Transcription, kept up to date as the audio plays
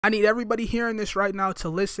I need everybody hearing this right now to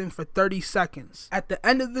listen for 30 seconds. At the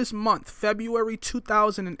end of this month, February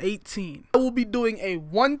 2018, I will be doing a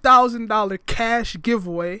 $1,000 cash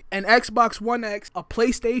giveaway, an Xbox One X, a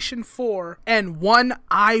PlayStation 4, and one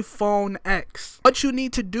iPhone X. What you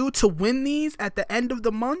need to do to win these at the end of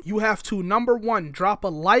the month, you have to, number 1, drop a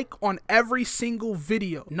like on every single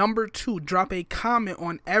video. Number 2, drop a comment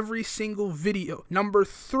on every single video. Number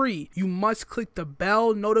 3, you must click the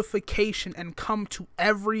bell notification and come to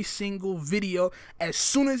every single video as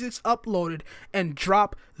soon as it's uploaded and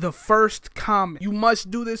drop the first comment. You must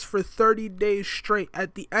do this for 30 days straight.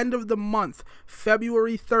 At the end of the month,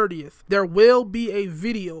 February 30th, there will be a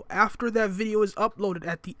video. After that video is uploaded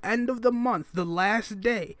at the end of the month, the last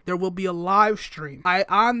day, there will be a live stream.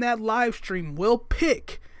 On that live stream will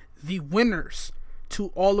pick the winners to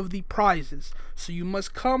all of the prizes. So you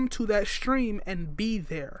must come to that stream and be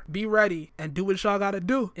there. Be ready and do what y'all gotta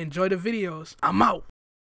do. Enjoy the videos. I'm out.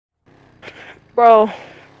 Bro.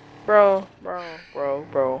 What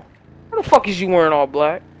the fuck is you wearing all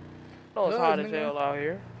black? No, it's hot as hell out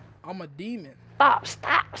here. I'm a demon.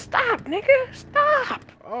 Stop, nigga. Stop.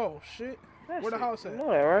 Oh, shit. Where the house at? You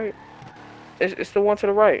know that, right? It's the one to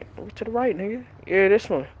the right. To the right, nigga. Yeah, this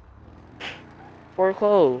one.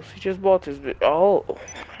 Foreclosed. He just bought this bitch. Oh.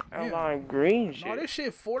 Outline green shit. No, this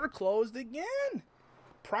shit foreclosed again.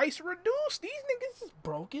 Price reduced. These niggas is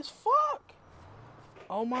broke as fuck.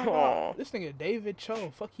 Oh my god. This nigga David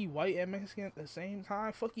Cho. Fuck, he white and Mexican at the same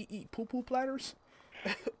time. Fuck, he eat poo-poo platters.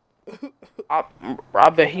 I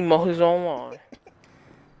bet he mow his own lawn.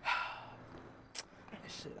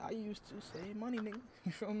 Shit, I used to save money, nigga.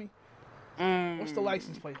 You feel me? What's the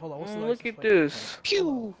license plate? Hold on, what's the license plate? Look at this.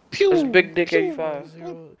 Pew. That's Big Dick 85.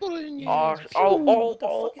 Oh,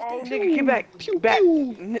 nigga, get back.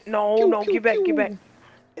 No, get back.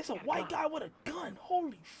 It's a white guy with a gun.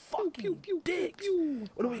 Holy fucking dicks.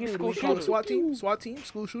 What do we do? School Do we call the shooters. SWAT team? SWAT team?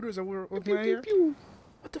 School shooters? And we're playing here?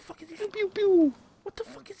 What the fuck is he? What the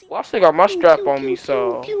fuck is he? Well, I still got my strap on me,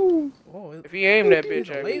 so Oh, if he aim that bitch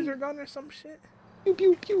a at me. laser gun or some shit? Oh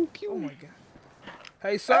my god.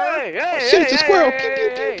 Hey, sir. Hey, Shit, it's a squirrel.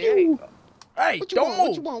 Hey, What you don't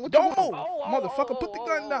want? move. What you Don't want? move. Motherfucker, put the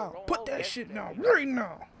gun down. Put that shit down. Right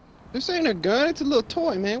now. This ain't a gun. It's a little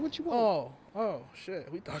toy, man. What you want? Oh,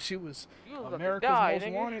 shit. We thought she was You was about to America's die, most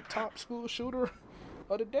nigga. wanted top school shooter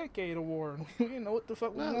of the decade award. We didn't know what the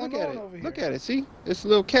fuck was Nah, going look at on it. over here. Look at it. See? It's a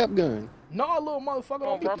little cap gun. No, little motherfucker,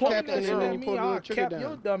 don't be bro, pointing cap that it shit and at then me. you pull the I'll little trigger cap your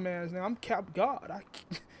down. dumb ass now. I'm CapGod.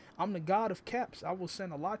 I'm the god of caps. I will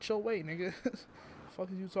send a lot your way, nigga. Fuck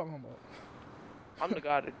is you talking about? I'm the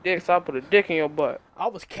guy that dicks. I put a dick in your butt. I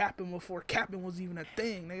was capping before capping was even a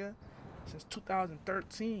thing, nigga. Since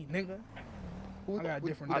 2013, nigga. I got a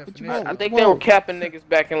different definition. I think they were capping niggas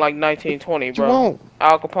back in like 1920, What bro. you want?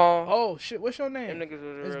 Al Capone. Oh shit, what's your name? Them niggas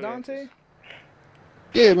was It's real Dante? gangsters.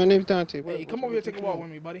 Yeah, my name's Dante. Hey, come over here, take a walk with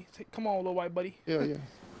me, buddy. Come on, little white buddy. Yeah.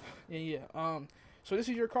 Yeah. So this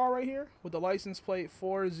is your car right here with the license plate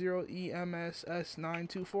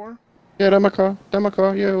 40EMSS924. Yeah, that's my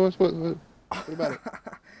car. Yeah, what about it?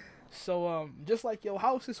 So just like your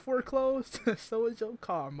house is foreclosed, so is your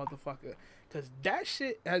car, motherfucker. Cause that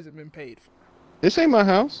shit hasn't been paid for. This ain't my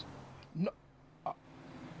house. No.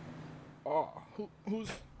 Whose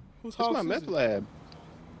This house my is meth it? lab.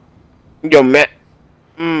 Yo, man.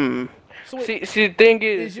 So wait, See, the thing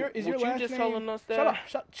is is, your what last you just name? telling us that?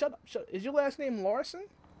 Shut up. Is your last name Larson?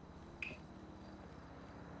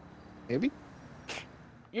 Maybe.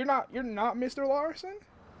 You're not Mr. Larson?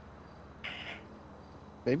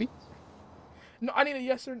 Maybe. No, I need a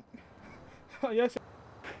yes or yes.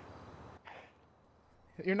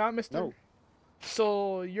 You're not Mr. No.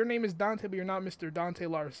 So your name is Dante, but you're not Mr. Dante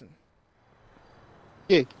Larson.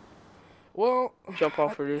 Yeah. Well, Jump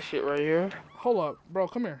off for this shit right here. hold up, bro.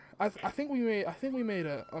 Come here. I think we made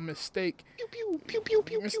a mistake.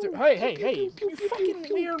 Mr. Hey, you fucking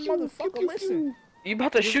weird motherfucker. Listen, You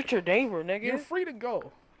about to shoot your neighbor, nigga. you're free to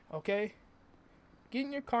go. Okay. Get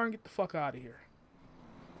in your car and get the fuck out of here.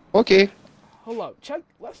 Okay. Hold up. Check.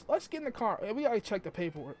 Let's get in the car. We gotta check the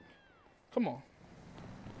paperwork. Come on.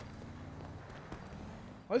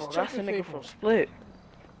 Let's Bro, check that's the a nigga paperwork. from Split.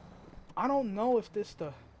 I don't know if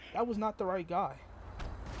that was not the right guy.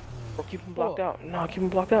 Bro, keep him blocked out. No, keep him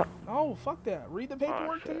blocked out. No, fuck that. Read the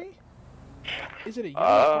paperwork to shit. me. Is it a yellow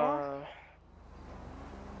car?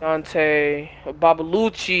 Dante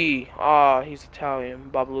Babalucci. Ah, he's Italian.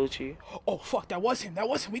 Babalucci. Oh fuck, that was him.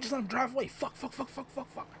 We just let him drive away. Fuck.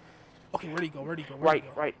 Okay, where'd he go? Right.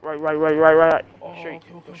 Oh, Straight.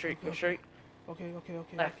 okay, Go straight. okay.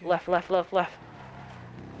 Left.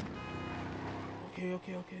 Okay.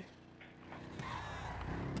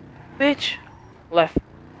 Bitch. Left.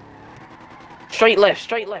 Straight left,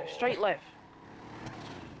 straight left, straight left.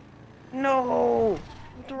 No!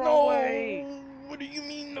 Went the wrong way. What do you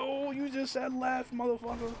mean no? You just said left,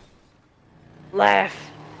 motherfucker. Left.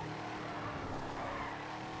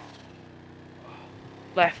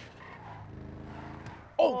 Left.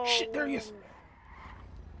 Oh shit, there he is.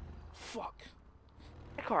 Fuck.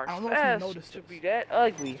 That car's I don't know if you fast noticed to this. be that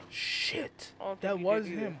ugly. Shit. I don't think That you was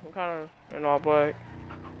did either. him. I'm kind of in all black.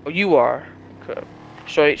 Oh, you are. Okay.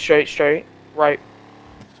 Straight, straight, straight. Right.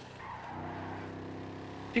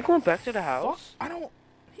 You going back to the house? Fuck. I don't.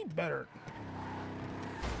 He better.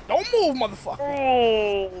 Don't move, motherfucker.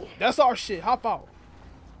 Oh. That's our shit. Hop out.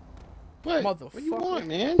 What? Motherfucker. What you want,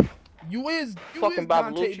 man? You is Fucking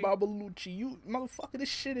Dante Babalucci. Babalucci. You motherfucker, this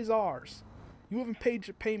shit is ours. You haven't paid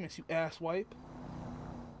your payments, you asswipe.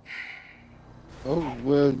 Oh,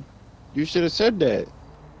 well, you should have said that.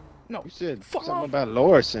 No. You said Fuck something off. about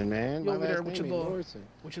Lorison, man. You My over there last with name your ain't little, Lorison.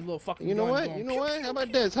 with your little fucking You know gun what? going You know pew, what? pew, How about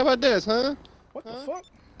pew. this? How about this, huh? What the Huh? fuck?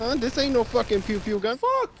 Huh? This ain't no fucking pew pew gun.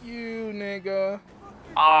 Fuck you, nigga.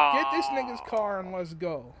 Ah. Get this nigga's car and let's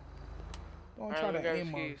go. Don't Alright, try let me to grab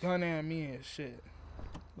aim a skis. gun at me and shit.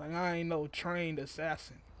 Like I ain't no trained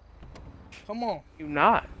assassin. Come on. You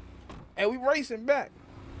not. Hey, we racing back.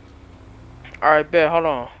 Alright, bet. Hold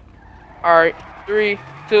on. Alright. 3,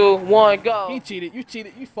 2, 1, go. He cheated. You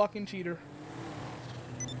cheated. You fucking cheater.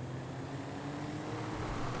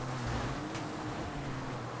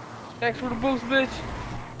 Thanks for the boost, bitch.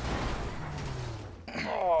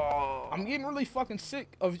 Oh. I'm getting really fucking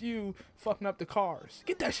sick of you fucking up the cars.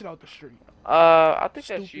 Get that shit out the street. I think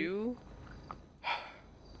that's Stupid. you.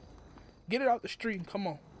 Get it out the street and come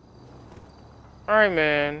on. Alright,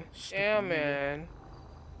 man. Stupid Yeah, nigga. man.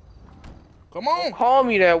 Come on. Call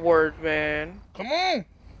me that word, man. Come on.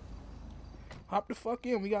 Hop the fuck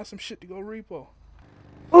in. We got some shit to go repo.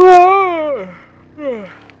 I'm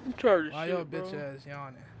tired of Why shit, your bro. bitch ass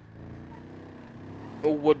yawning?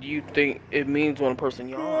 Well, what do you think it means when a person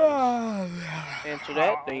yawns? Answer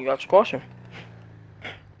that, then you got your question.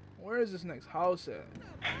 Where is this next house at?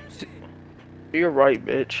 You're right,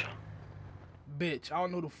 bitch. Bitch. I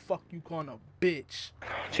don't know who the fuck you calling a bitch.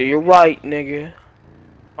 To your right, nigga.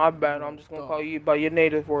 My bad, I'm just gonna Dog. call you by your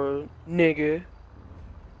native word, nigga.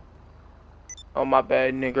 Oh, my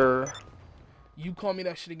bad, nigger. You call me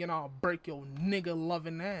that shit again, I'll break your nigga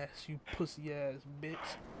loving ass, you pussy ass bitch.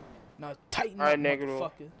 Now tighten up, Alright, nigga.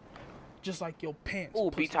 motherfucker. Just like your pants. Ooh,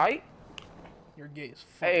 pussy. be tight. You're gay as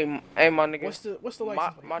fuck. Hey, my nigga. What's the My-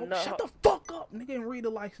 license plate? my Oh, nut- shut the fuck up, nigga, and read the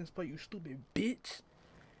license plate, you stupid bitch.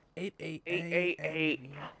 888.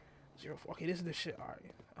 04. Okay, this is the shit. All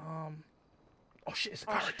right. Oh shit, it's a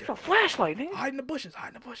Oh, car right shit, there. it's a flashlight, nigga. Hide in the bushes. Hide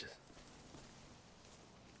in the bushes.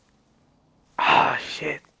 Ah,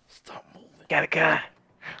 shit. Stop moving. Got a gun.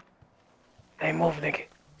 Ain't moving, nigga.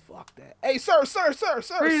 Fuck that. Hey, sir.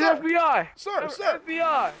 Freeze FBI. Sir.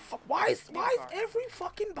 FBI. Fuck, why is every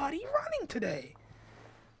fucking body running today?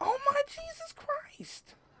 Oh my Jesus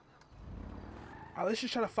Christ. Alright, let's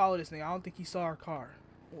just try to follow this nigga. I don't think he saw our car.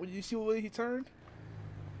 Did you see where he turned?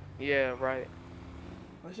 Yeah, right.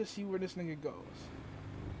 Let's just see where this nigga goes.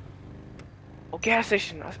 Oh, gas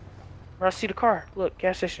station. I see the car. Look,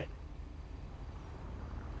 gas station.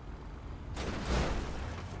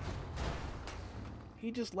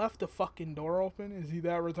 He just left the fucking door open. Is he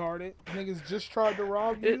that retarded? Niggas just tried to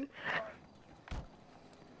rob you.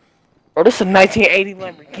 Bro, this is a 1980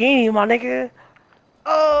 Lamborghini, my nigga.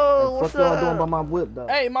 Oh, what's Fuck y'all doing by up? my whip though?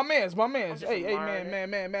 Hey, my man's. just Hey, admiring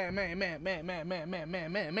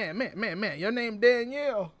man. Your name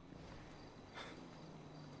Danielle.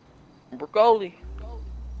 Brocoli.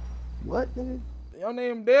 What, nigga? Your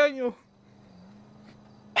name Daniel.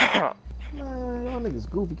 Man, y'all niggas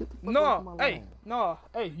goofy. Get the fuck away from my line.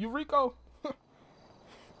 Hey, you Rico? Yeah,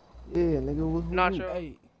 nigga. Who Nacho. you?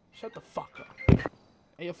 Hey, shut the fuck up.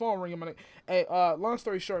 Hey, your phone ringing, my nigga. Hey, long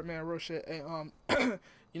story short, man, real shit. Hey, you know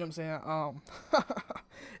what I'm saying?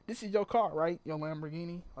 This is your car, right? Your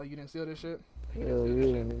Lamborghini? Oh, you didn't steal this shit? Hell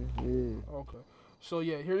yeah, nigga. Yeah. Okay. So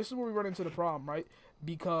yeah, this is where we run into the problem, right?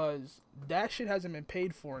 Because that shit hasn't been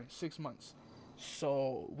paid for in 6 months.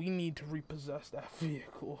 So we need to repossess that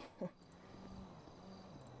vehicle.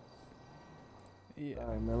 Yeah. All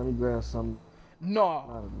right, man. Let me grab some.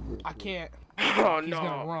 No, I can't. Oh, He's no.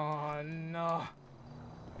 gonna run.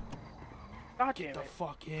 God Get damn the it.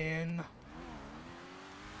 fuck in.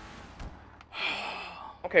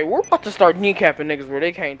 Okay, we're about to start kneecapping niggas where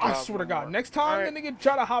they can't drive. I swear to no God, more. next time Alright. the nigga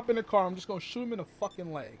try to hop in the car, I'm just gonna shoot him in the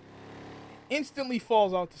fucking leg. Instantly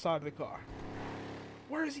falls out the side of the car.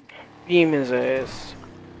 Where is he? Beam his ass.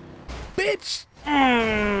 Bitch!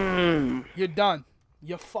 Mm. You're done.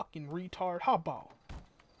 You fucking retard. How about?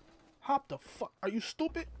 Hop the fuck. Are you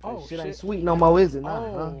stupid? Oh, shit shit. ain't sweet no more, is it? Nah,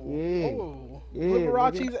 Oh, huh? Yeah. oh. Yeah,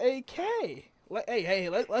 Liberace's AK. Hey,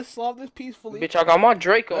 let's solve this peacefully. Bitch, I got my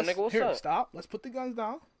Draco, nigga. What's here, up? Stop. Let's put the guns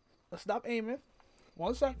down. Let's stop aiming.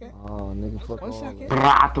 1 second. Oh, nigga, fuck 1 all second.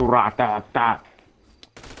 that.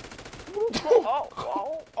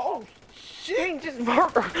 Oh, He shit. ain't just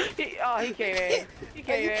murder. He can't aim. He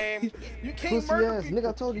can't aim. You can't Pussy murder ass people. nigga,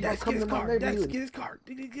 I told you about Dex, coming get to his my car. Dex, neighborhood. get his car.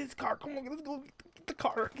 Get his car. Come on, let's go get the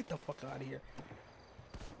car. Get the fuck out of here.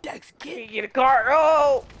 Dex, Get a car.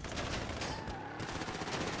 Oh!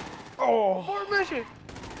 Oh. Abort mission.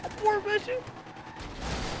 Abort mission.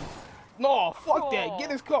 No, fuck that. Oh.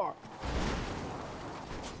 Get his car.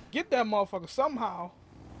 Get that motherfucker somehow.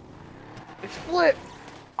 It's flipped.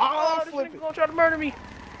 I'll This flip nigga it. gonna try to murder me.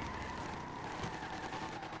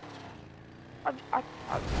 I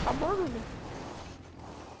murdered him.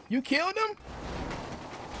 You killed him?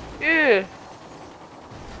 Yeah.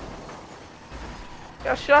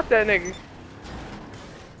 I shot that nigga.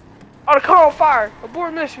 Oh, the car on fire.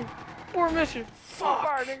 Abort mission. Abort mission. Fuck. On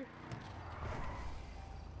fire, nigga.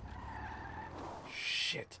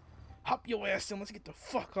 Shit. Hop your ass in. Let's get the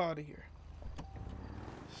fuck out of here.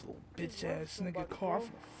 This little bitch ass nigga car. I'm finna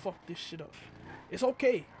fuck this shit up. It's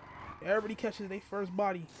okay. Everybody catches their first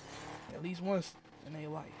body at least once in their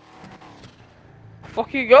life.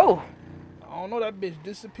 Fuck you go. I don't know, that bitch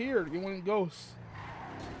disappeared. It went ghost.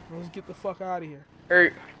 Let's get the fuck out of here.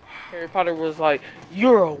 Harry Potter was like,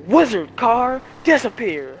 "You're a wizard, car.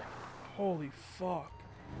 Disappear." Holy fuck.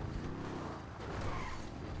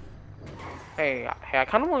 Hey, I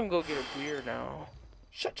kind of want to go get a beer now.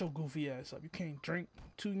 Shut your goofy ass up. You can't drink.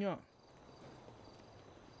 Too young.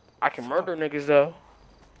 I can murder niggas though.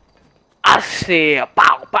 I said,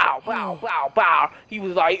 bow, bow, bow, bow, bow. He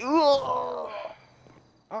was like, ugh.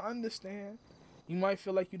 I understand. You might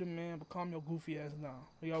feel like you the man, but calm your goofy ass down.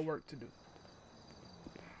 We got work to do.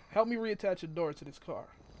 Help me reattach your door to this car.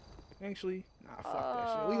 Actually, nah, fuck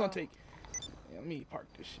that shit. We gonna take... Yeah, let me park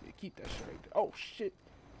this shit. Keep that shit right there. Oh, shit.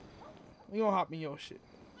 We gonna hop in your shit.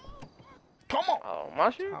 Come on! Oh, my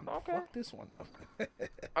shit? Time to Okay. fuck this one up.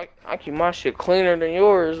 I keep my shit cleaner than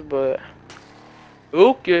yours, but...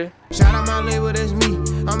 Okay. Shout out my label, that's me.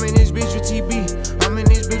 I'm in this bitch with TB. I'm in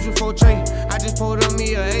this bitch with 4 tray. I just pulled on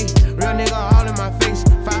me a A. Real nigga all in my face.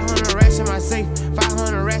 500 racks in my safe.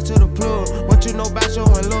 500 racks to the plug. What you know about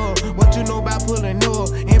showing love? What you know about pulling up?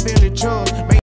 In Billy trucks.